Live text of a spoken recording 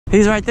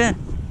He's right there.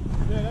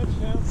 Yeah, that's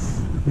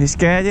him. He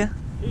scared you?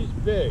 He's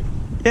big.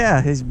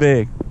 Yeah, he's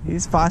big.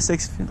 He's 5,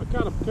 6 feet. I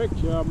got a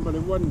picture of him, but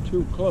it wasn't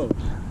too close.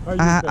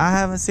 I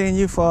haven't seen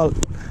you for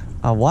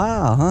a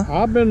while, huh?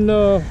 I've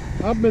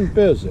been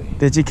busy.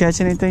 Did you catch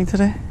anything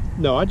today?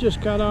 No, I just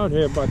got out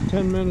here about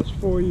 10 minutes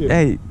before you.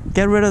 Hey,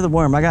 get rid of the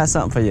worm. I got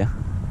something for you.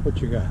 What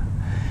you got?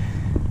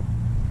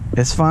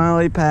 It's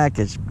finally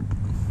packaged.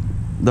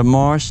 The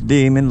Marsh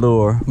Demon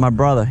Lure. My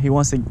brother, he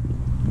wants to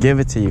give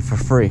it to you for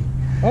free.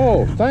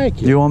 Oh,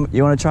 thank you. You want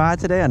to try it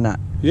today or not?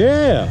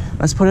 Yeah.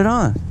 Let's put it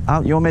on.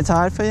 You want me to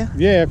tie it for you?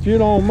 Yeah, if you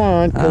don't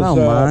mind. I don't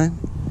mind.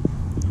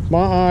 My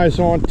eyes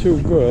aren't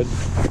too good.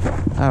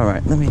 All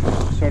right, let me.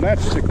 So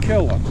that's the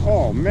killer.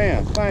 Oh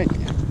man, thank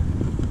you.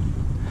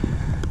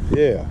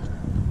 Yeah.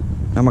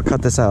 I'm gonna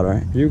cut this out, all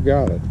right? You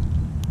got it.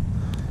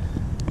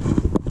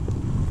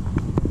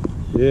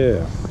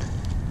 Yeah.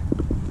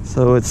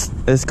 So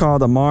it's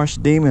called the Marsh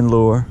Demon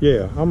Lure.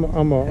 Yeah, I'm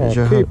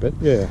gonna keep it.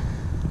 Yeah.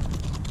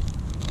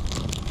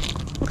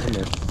 I'm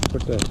gonna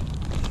put that.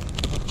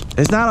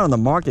 It's not on the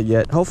market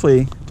yet.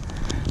 Hopefully,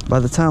 by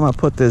the time I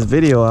put this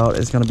video out,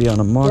 it's gonna be on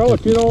the market. Well,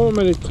 if you don't want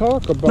me to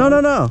talk about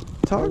it. No.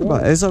 Talk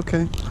about it. It's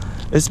okay.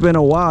 It's been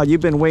a while.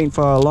 You've been waiting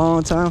for a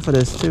long time for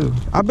this too.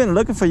 I've been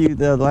looking for you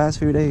the last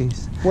few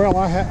days. Well,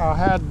 I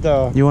had.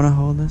 You want to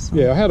hold this one?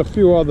 Yeah, I had a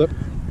few other.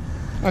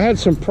 I had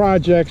some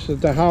projects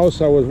at the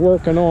house. I was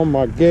working on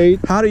my gate.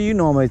 How do you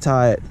normally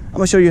tie it? I'm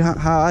gonna show you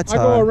how I tie. I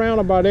go around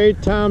about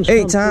 8 times.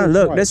 8 times.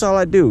 Look, twice. that's all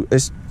I do.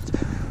 It's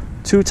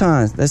 2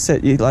 times. That's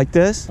it. You like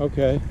this?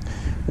 Okay.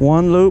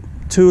 1 loop,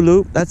 2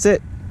 loop. That's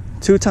it.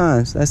 2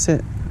 times. That's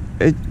it.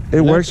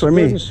 It works for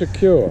me. Good and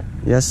secure.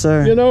 Yes,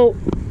 sir. You know,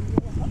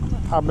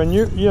 I've been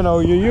you know,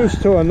 you're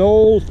used to an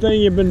old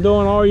thing you've been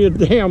doing all your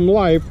damn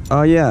life.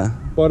 Oh yeah.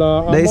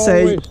 But they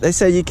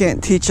say you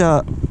can't teach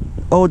a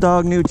old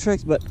dog new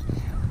tricks, but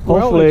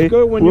hopefully well, it's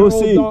good when we'll you're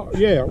old see. Dog,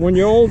 yeah, when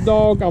you're old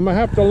dog, I'm gonna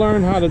have to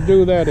learn how to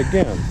do that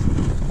again.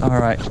 All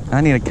right,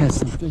 I need to catch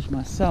some fish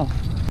myself.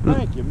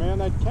 Thank you, man.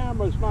 That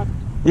camera's not.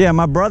 Yeah,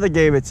 my brother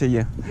gave it to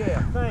you.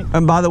 Yeah, thank you.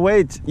 And by the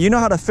way, you know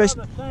how to fish.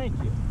 Brother, thank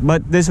you.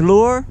 But this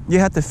lure, you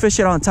have to fish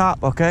it on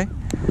top, okay?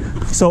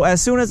 So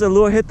as soon as the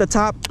lure hit the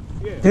top,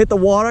 Yeah. hit the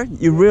water,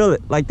 you reel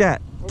it like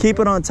that. Okay. Keep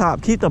it on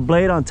top. Keep the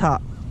blade on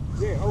top.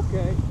 Yeah,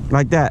 okay.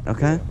 Like that,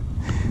 okay?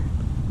 Yeah.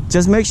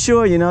 Just make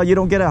sure, you know, you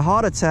don't get a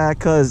heart attack,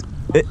 because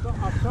I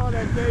saw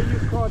that day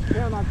you caught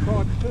 10, I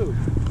caught 2.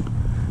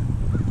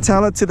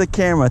 Tell it to the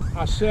camera.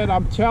 I said,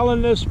 I'm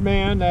telling this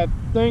man that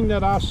thing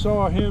that I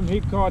saw him, he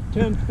caught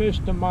 10 fish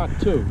to my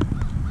 2.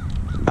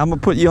 I'm gonna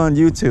put you on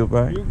YouTube,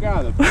 right? You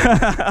got it. Any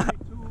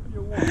tube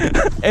you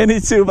want. Any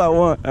tube I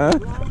want, huh?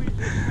 As long as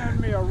you send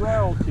me a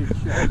royalty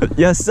check.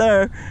 Yes,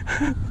 sir.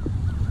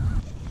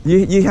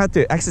 You have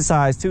to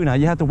exercise too now.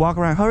 You have to walk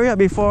around. Hurry up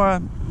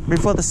before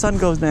the sun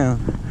goes down.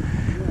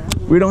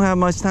 Yeah, we don't have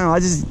much time. I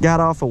just got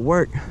off of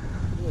work. Yeah.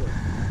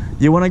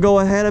 You want to go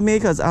ahead of me?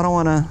 Because I don't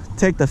want to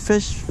take the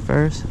fish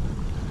first.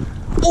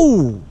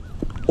 Ooh.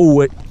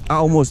 Ooh, I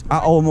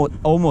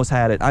almost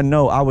had it. I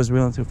know I was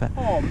reeling too fast.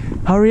 Oh,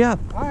 hurry up.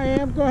 I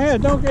am. Go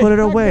ahead. Don't get Put it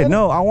away.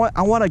 No, I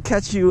want to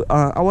catch you.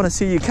 I want to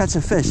see you catch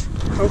a fish.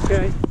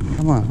 Okay.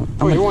 Come on.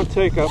 You want to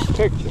take a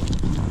picture?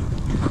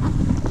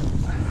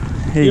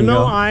 Here you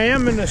know, go. I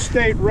am in the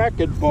state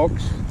record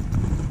books.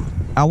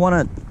 I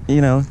want to,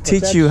 you know,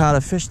 teach you how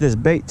to fish this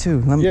bait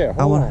too. Yeah,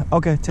 hold on.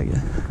 Okay, take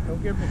it.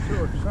 Don't get me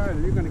too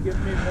excited. You're going to get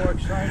me more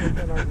excited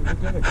than I'm going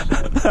to get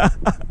excited.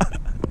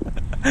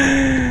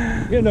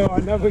 You know, I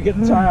never get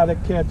tired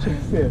of catching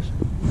fish.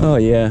 Oh,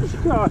 yeah.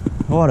 God.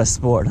 What a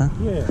sport, huh?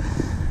 Yeah.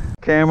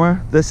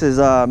 Camera, this is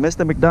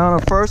Mr.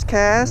 McDonald first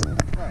cast.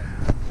 Right.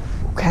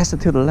 Cast it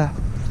to the left.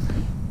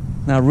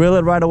 Now reel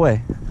it right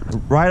away.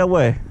 Right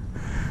away.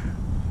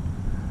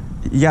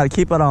 You got to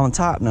keep it on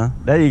top now.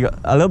 There you go.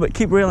 A little bit.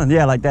 Keep reeling.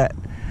 Yeah, like that.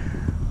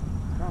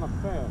 Kind of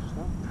fast,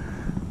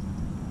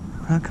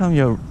 huh? How come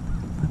that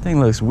thing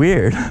looks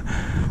weird?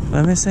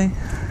 Let me see.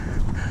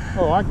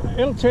 Oh,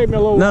 it'll take me a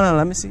little. No,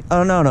 let me see.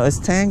 Oh, no, it's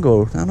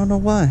tangled. I don't know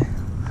why.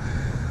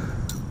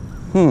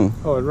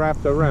 Oh, it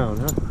wrapped around,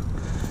 huh?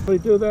 Will he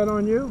do that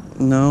on you?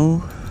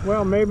 No.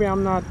 Well, maybe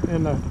I'm not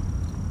in the.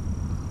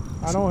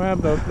 I don't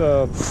have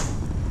the.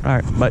 All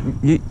right, but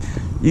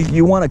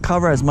you want to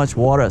cover as much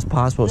water as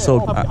possible. Yeah,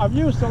 so I've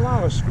used a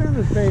lot of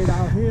spinnerbait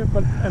out here,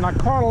 and I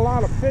caught a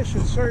lot of fish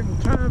at certain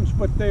times,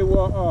 but they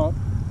were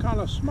kind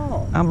of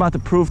small. I'm about to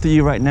prove to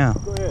you right now.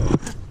 Go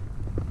ahead.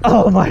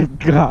 Oh my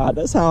God,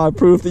 that's how I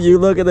prove to you.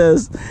 Look at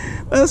this.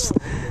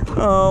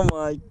 Oh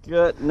my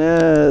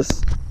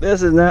goodness.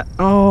 This is not,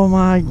 oh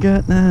my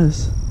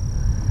goodness.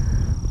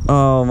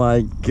 Oh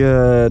my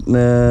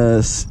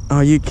goodness.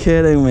 Are you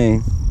kidding me?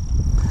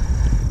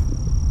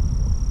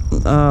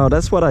 Oh,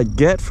 that's what I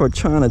get for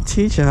trying to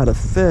teach you how to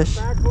fish.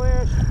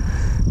 Backlash.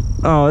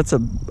 Oh, it's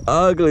an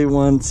ugly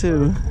one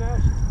too.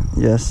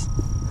 Yes.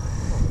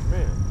 Oh,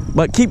 man.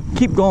 But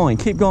keep going,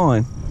 keep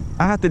going.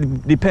 I have to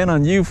depend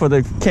on you for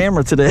the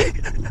camera today.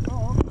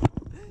 Oh,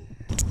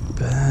 okay.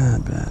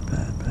 Bad.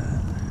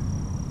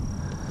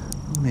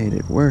 Made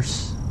it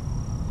worse.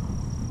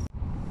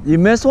 You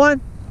missed one?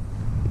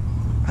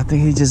 I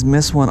think he just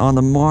missed one on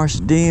the Marsh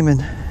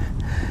Demon.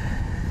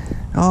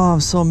 Oh,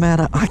 I'm so mad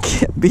I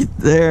can't be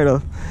there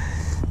to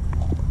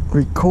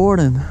record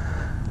him.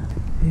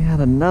 He had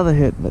another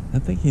hit, but I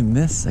think he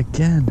missed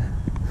again.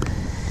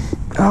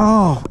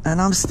 Oh,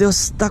 and I'm still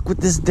stuck with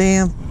this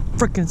damn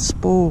freaking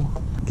spool.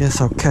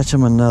 Guess I'll catch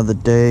him another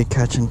day,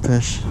 catching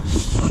fish.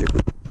 Shoot.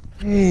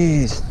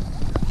 Jeez.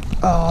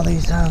 Oh,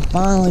 these times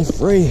finally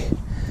free.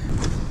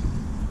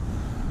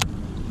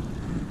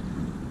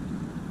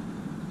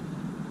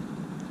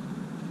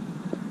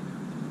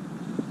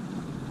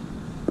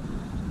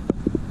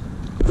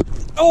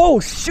 Oh,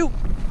 shoot.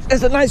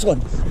 It's a nice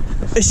one.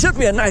 It should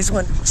be a nice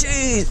one.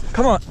 Jeez.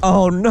 Come on.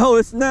 Oh, no,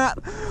 it's not.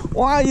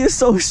 Why are you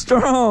so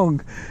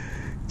strong?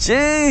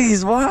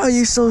 Jeez, why are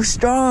you so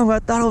strong? I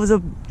thought it was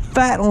a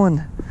fat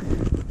one.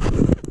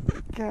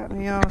 Got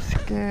me all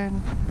scared.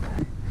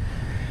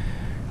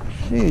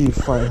 Gee, you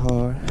fight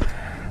hard.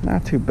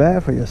 Not too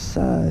bad for your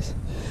size.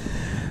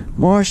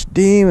 Marsh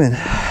Demon.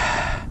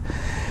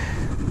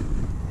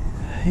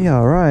 He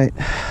all right.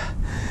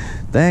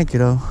 Thank you,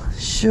 though.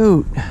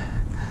 Shoot.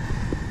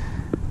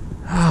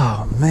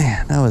 Oh,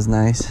 man, that was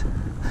nice.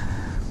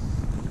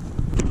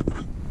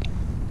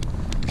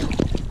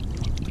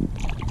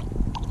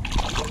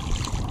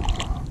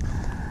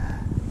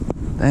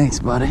 Thanks,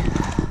 buddy.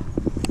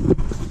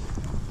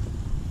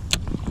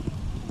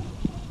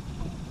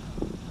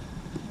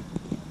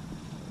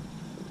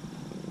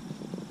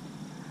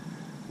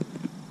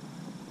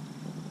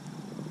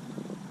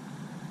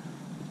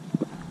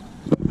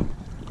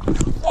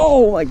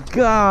 Oh my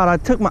God, I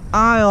took my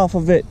eye off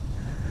of it.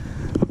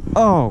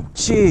 Oh,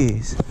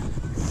 jeez.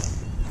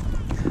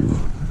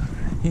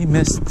 He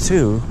missed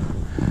two.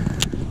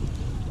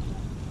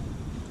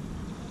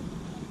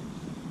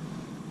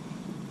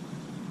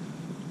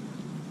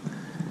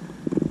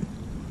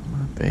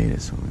 My bait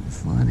is something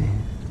funny.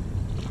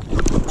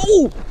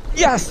 Oh,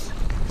 yes!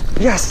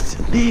 Yes,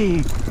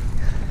 indeed.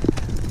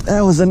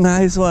 That was a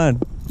nice one.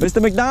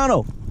 Mr.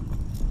 McDonald.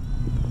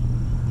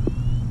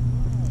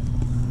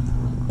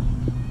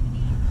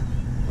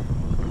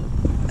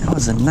 That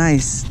was a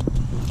nice...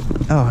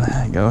 Oh,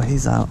 there you go.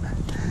 He's out.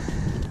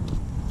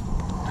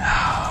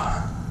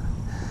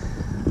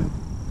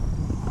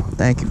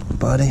 Thank you,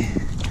 buddy.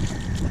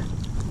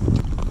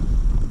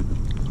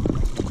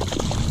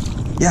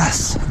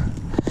 Yes.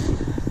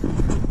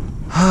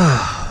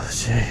 Oh,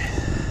 gee.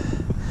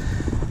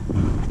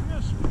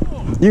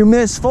 You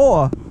missed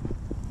four.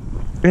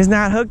 It's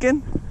not hooking?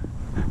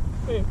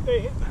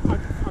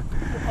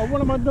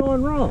 What am I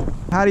doing wrong?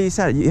 How do you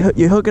set it?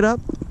 You hook it up?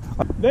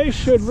 They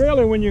should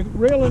really, when you're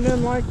reeling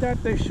in like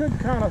that, they should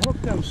kind of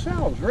hook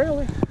themselves,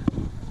 really.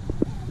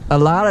 A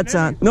lot of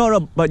times.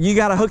 No, but you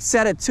got to hook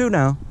set it too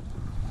now.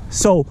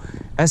 So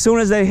as soon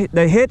as they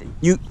hit,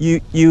 you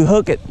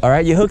hook it, all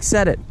right? You hook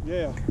set it.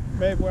 Yeah,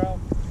 maybe, well.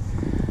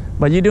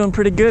 But you're doing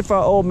pretty good for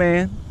an old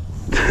man.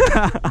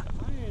 I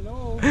ain't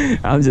old.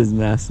 I'm just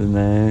messing,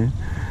 man.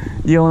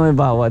 You only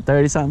about, what,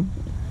 30-something?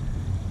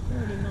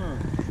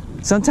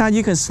 39. Sometimes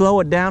you can slow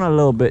it down a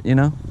little bit, you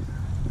know?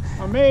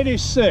 I'm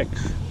 86.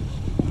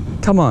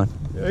 Come on.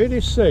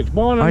 86,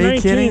 born in Are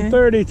you kidding?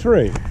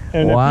 1933.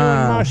 And Wow. if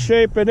you're in my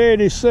shape at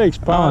 86,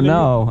 Oh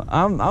no,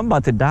 I'm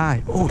about to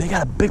die. Oh, they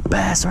got a big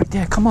bass right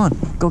there. Come on,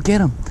 go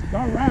get him.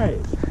 All right.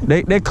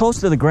 They're close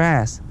to the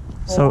grass.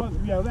 So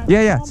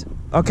yeah.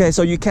 Okay,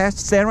 so you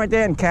stand right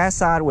there and cast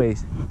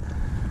sideways.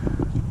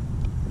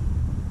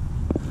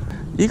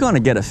 You're gonna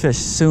get a fish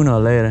sooner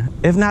or later.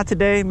 If not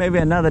today, maybe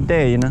another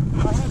day, you know.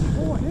 I had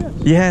 4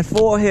 hits. You had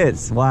 4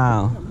 hits.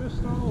 Wow. I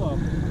missed all of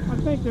them. I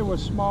think they were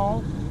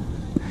small.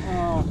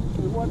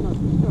 It wasn't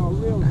a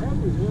real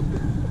heavy hit,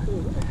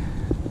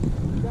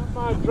 but got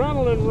my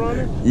adrenaline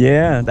running.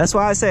 Yeah, that's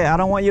why I say I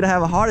don't want you to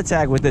have a heart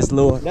attack with this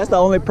lure. That's the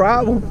only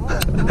problem.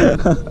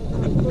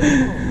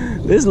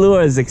 This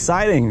lure is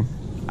exciting.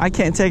 I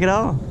can't take it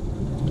off.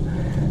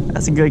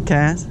 That's a good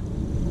cast.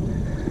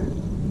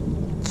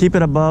 Keep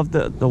it above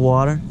the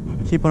water.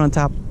 Keep it on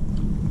top.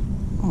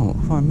 Oh,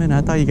 for a minute,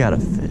 I thought you got a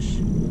fish.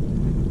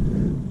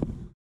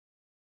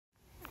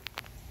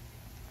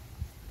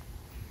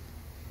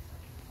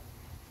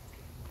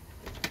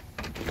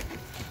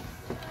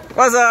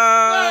 What's up?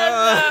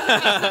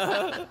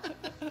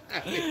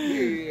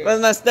 Where's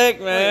my steak,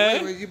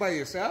 man? Wait, you by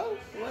yourself?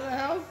 What the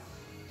hell?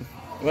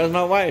 Where's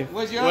my wife?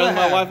 Where's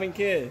my wife and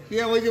kid?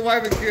 Yeah, where's your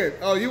wife and kid?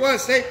 Oh, you want a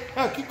steak?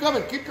 Oh, keep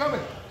coming, keep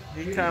coming.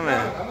 Keep coming.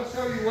 I'm gonna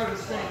show you what a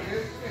steak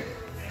is.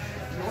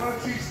 You want a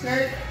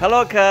cheesesteak?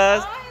 Hello,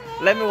 cuz.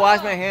 Let me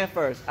wash my hand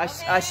first.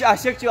 I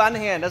shook you on the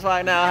hand. That's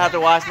why now I have to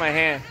wash my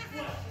hand.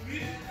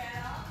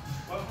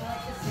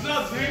 What's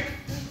up, Zeke?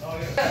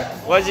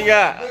 What you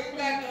got?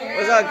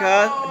 What's up,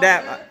 cuz?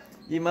 Đẹp.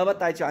 Gì mới bắt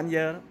tay cho anh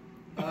dơ đó.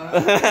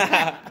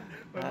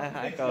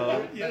 Hi, cậu.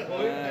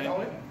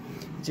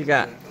 What you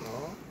got?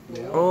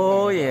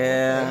 Oh,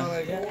 yeah.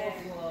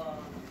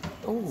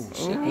 Oh,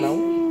 shit.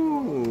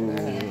 Ooh.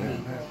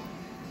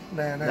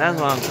 That's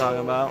what I'm talking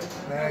about.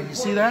 You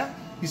see that?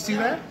 You see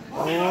that?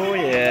 Oh,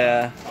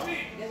 yeah.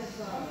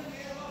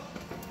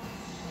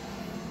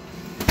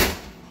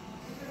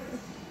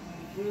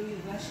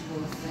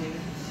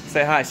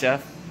 Say hi,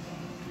 chef.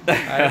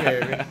 Hi,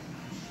 baby.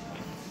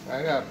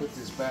 I gotta put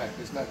this back.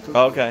 It's not cooking.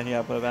 Okay,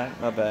 yeah, put it back.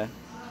 Not bad.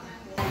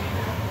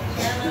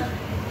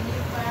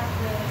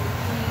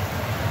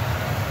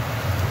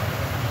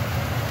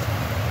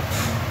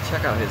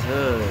 Check out his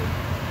hood.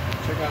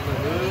 Check out the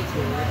hood.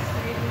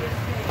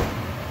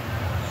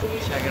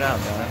 Check it out,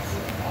 guys.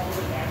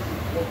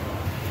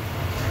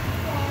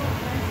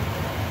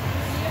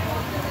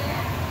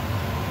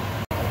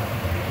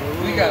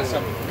 We got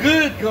something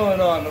good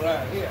going on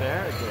around here.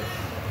 Very good.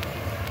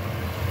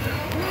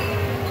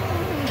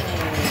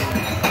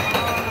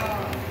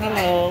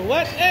 Hello.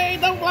 What? Hey,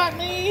 don't block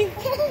me.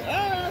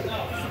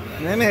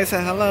 Nene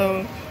said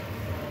hello.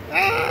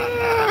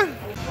 Ah.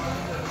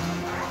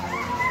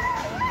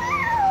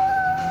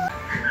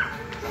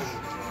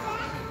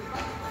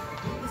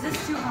 Is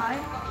this too high?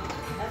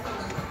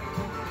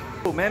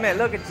 Oh, man,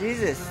 look at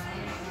Jesus.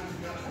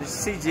 Did you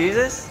see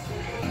Jesus?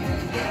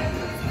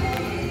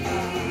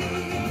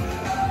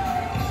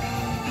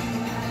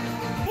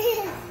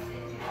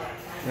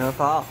 You gonna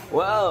fall?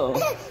 Whoa!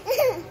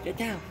 Get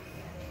down.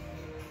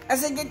 I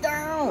said get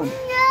down.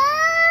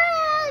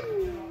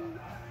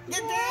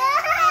 Get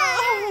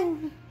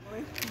down.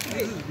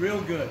 This is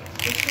real good.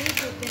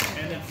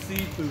 And it's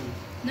seafood.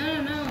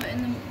 No.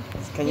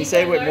 Can you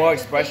say it with more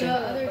expression?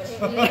 No,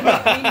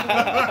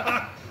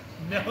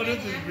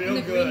 this is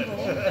real good.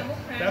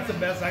 That's the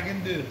best I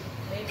can do.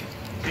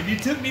 If you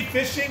took me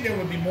fishing, there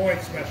would be more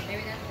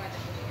expression.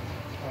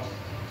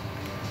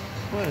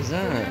 What is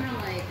that?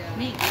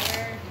 Meat.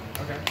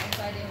 Okay.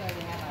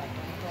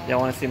 Y'all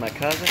want to see my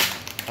cousin?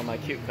 Or my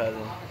cute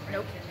cousin?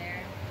 Nope.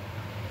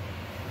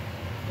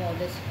 Well,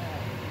 this.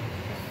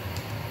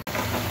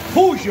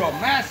 Who's your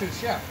master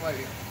chef,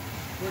 lady?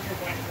 Where's your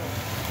white girl?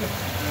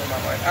 My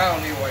wife. I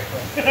don't need white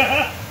girl.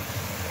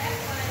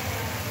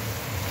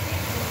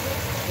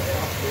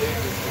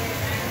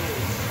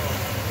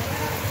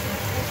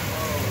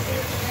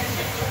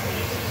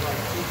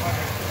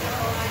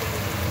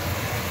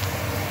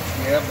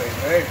 Yeah,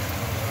 baby.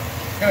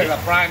 Hey, the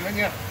prime, isn't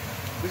it?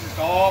 This is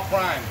all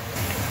prime.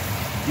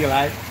 You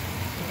like?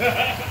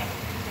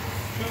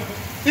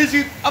 Is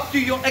it up to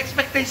your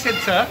expectations,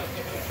 sir?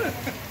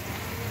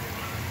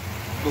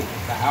 Look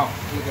at that.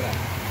 Look at that.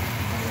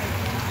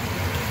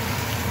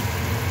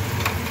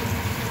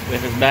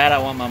 If it's bad, I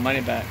want my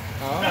money back.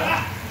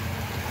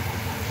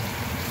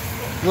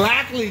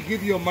 Gladly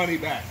give your money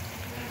back.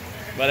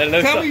 But it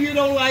looks. Tell me you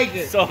don't like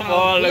it. So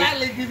far, I'll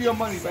gladly give your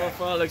money so back.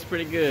 far, it looks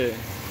pretty good.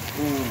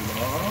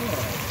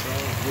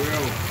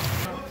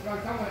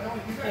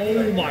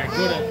 Oh my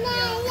goodness.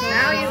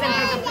 Now you can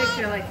take a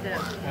picture like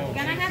this.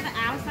 Can I have the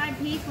outside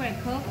piece where it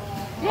cooks?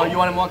 Oh, you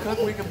want it more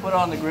cooked? We can put it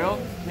on the grill.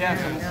 Yeah.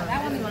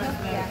 That one's gonna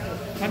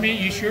cook. I mean,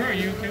 you sure? Are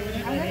you okay with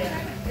it?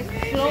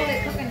 It's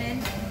slowly cooking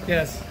in.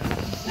 Yes.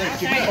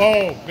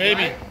 Oh,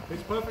 baby.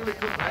 It's perfectly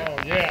cooked.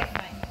 Oh, yeah.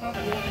 Oh,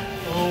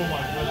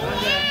 my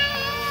goodness.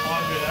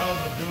 Andre, that was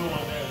a good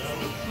one there. That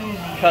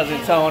was Cousin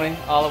Tony,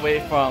 all the way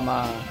from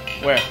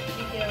where?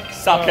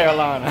 South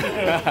Carolina.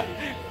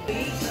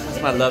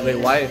 That's my lovely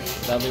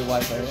wife. Lovely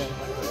wife right here.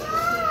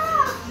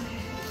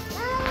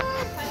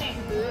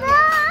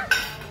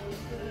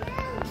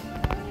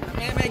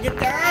 Man, get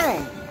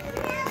down!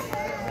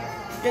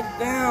 Get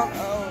down!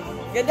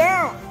 Oh, get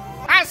down!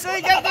 I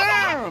say get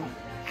down!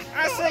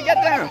 I say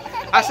get down!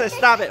 I said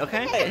stop it,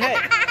 okay? Hey!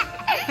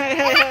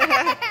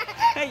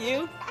 Hey,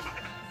 you!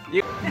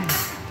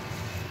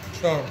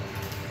 So,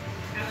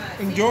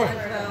 enjoy.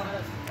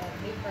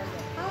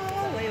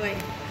 Oh, wait.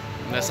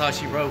 That's all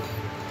she wrote.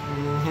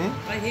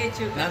 I hear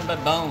you. Nothing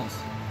but bones.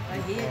 I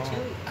hear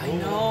you. I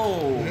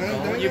know.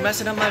 Oh, you're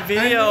messing up my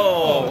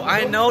video.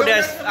 I know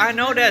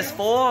that's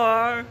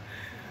 4.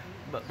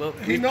 But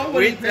You know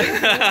what he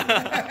did.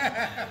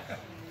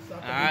 All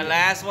right,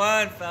 last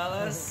one,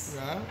 fellas.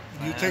 Yeah,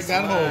 you take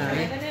that home,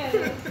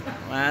 man.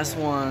 Last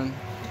one.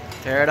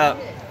 Tear it up.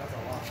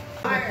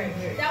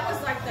 That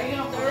was like the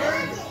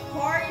third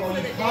party for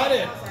the day. cut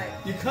it. I was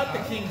like, You cut the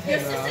king your tail.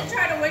 sister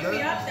tried to wake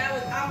me up. That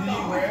was I'm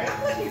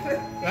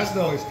gone. That's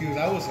no excuse.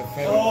 I was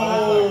offended.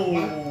 Oh.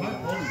 My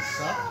body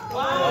sucked.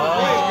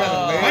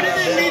 Why did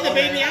they leave the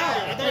baby out?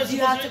 I thought it was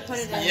You have to put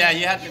it in. Yeah,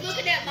 you have to.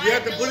 Looking at my You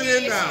have to put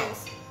it in now.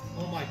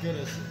 Oh my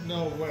goodness.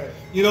 No way.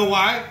 You know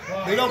why?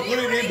 They don't put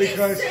it in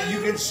because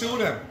you can sue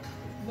them.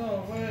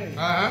 No way.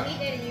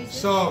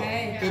 So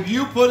if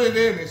you put it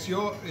in, it's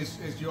your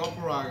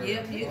prerogative.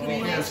 Yep, you can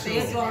can't buy sue.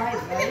 fish.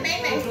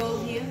 Go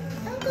here.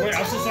 Wait,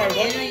 I'm so sorry. You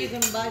What? know you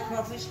can buy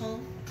crawfish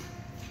home.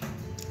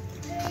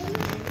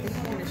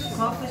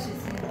 Crawfish is in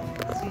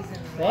season.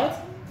 What?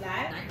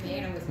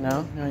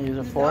 No, you want to use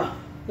a fork?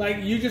 Like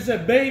you just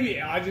said, baby.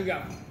 I just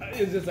got.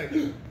 It's just like.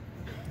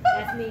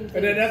 That's mean.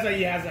 And then that's like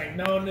he has like,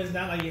 no, it's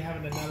not like you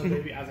having another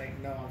baby. I was like,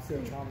 no, I'm still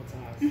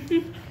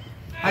traumatized.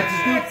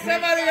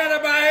 Somebody gotta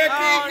buy a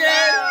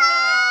ticket.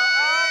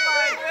 Oh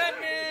my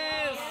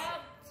goodness!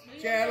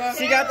 Chandler.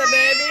 She got the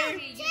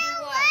baby. You do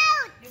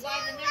what? You buy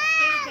the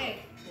next cake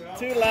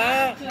Too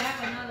loud. to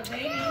have another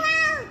baby. And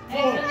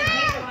turn the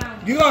cake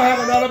around. You gonna have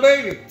another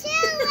baby.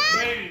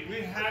 Baby, we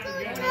have to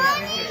get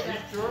her.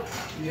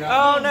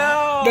 Oh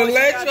no! The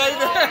legs right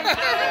there.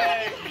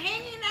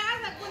 Hanging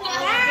out like what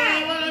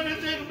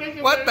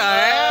the What the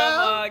hell?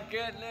 Oh my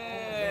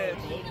goodness!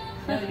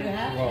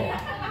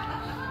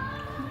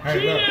 Hey,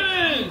 look.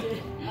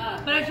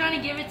 But I was trying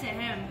to give it to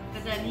him,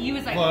 but then he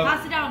was like, Well,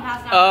 pass it down,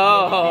 pass it down.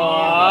 Oh!